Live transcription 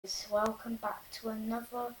Welcome back to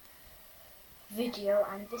another video,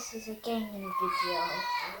 and this is a gaming video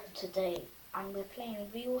today, and we're playing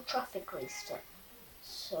Real Traffic Racer.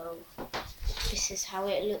 So this is how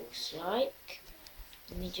it looks like.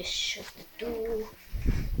 Let me just shut the door.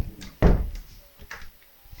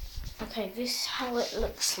 Okay, this is how it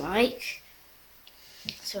looks like.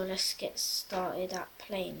 So let's get started at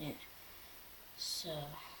playing it. So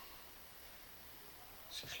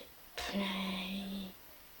let's click play.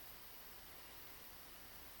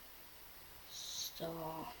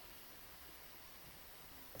 Start.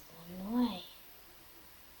 On the way.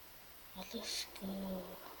 Let's go.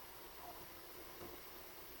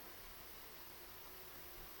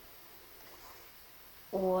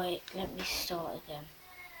 Wait, let me start again.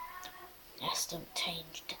 Let's don't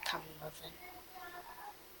change the camera then.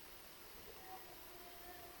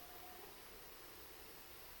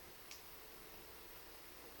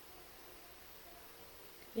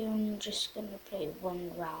 We're just gonna play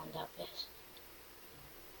one round at this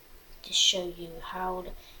to show you how.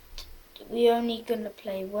 We're only gonna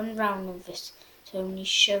play one round of this to only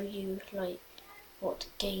show you like what the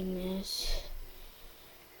game is.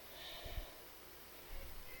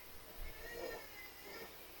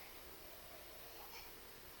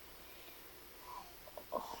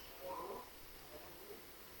 Oh.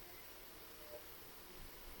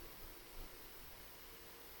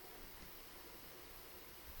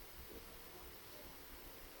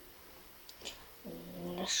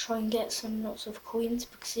 Let's try and get some lots of coins,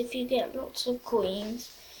 because if you get lots of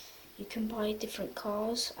coins you can buy different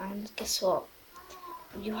cars, and guess what?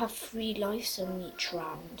 You have 3 lives on each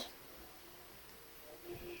round.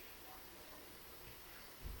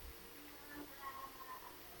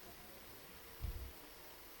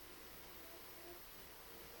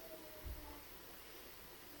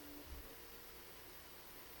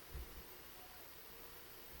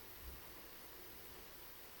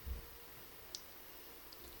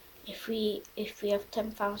 If we have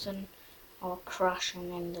 10,000, I'll crash on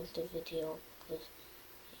the end of the video.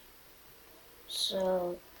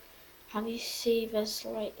 So have you seen there's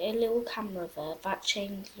like a little camera there that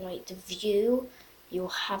changes like the view you're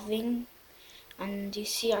having, and you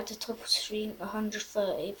see at the top of the screen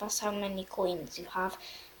 130, that's how many coins you have.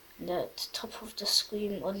 And at the top of the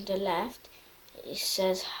screen on the left it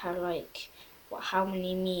says how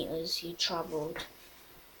many meters you travelled.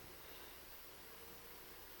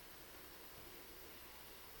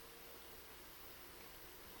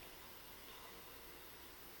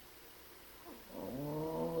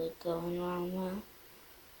 Oh, we're going around there.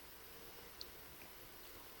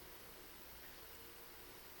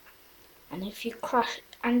 And if you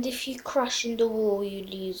crash in the wall, you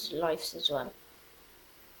lose lives as well.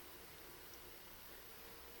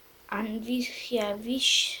 And these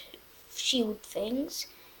shield things,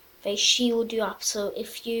 they shield you up. So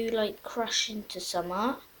if you like crash into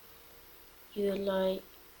somewhere, you like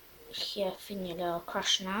think you'll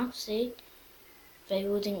crash now. See, they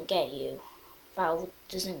wouldn't get you. That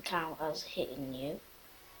doesn't count as hitting you.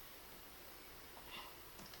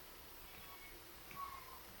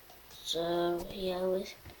 So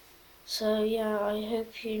yeah, I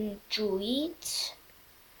hope you enjoyed.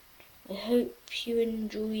 I hope you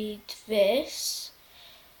enjoyed this.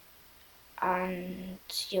 And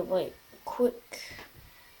yeah, wait, quick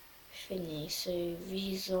thingy. So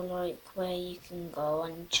these are like where you can go,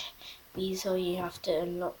 and these are you have to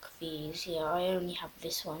unlock these. Yeah, I only have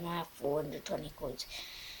this one. I have 420 coins.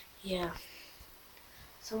 Yeah.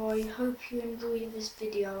 So I hope you enjoyed this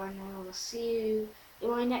video, and I will see you in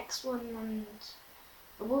my next one. And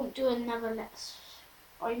I won't do another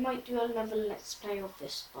I might do another let's play of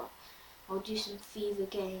this, but I'll do some Fever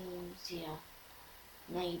games. Yeah,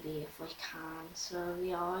 maybe if I can. So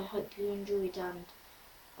yeah, I hope you enjoyed, and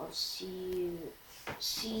I'll see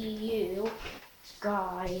you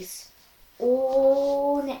guys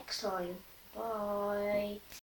all next time. Bye.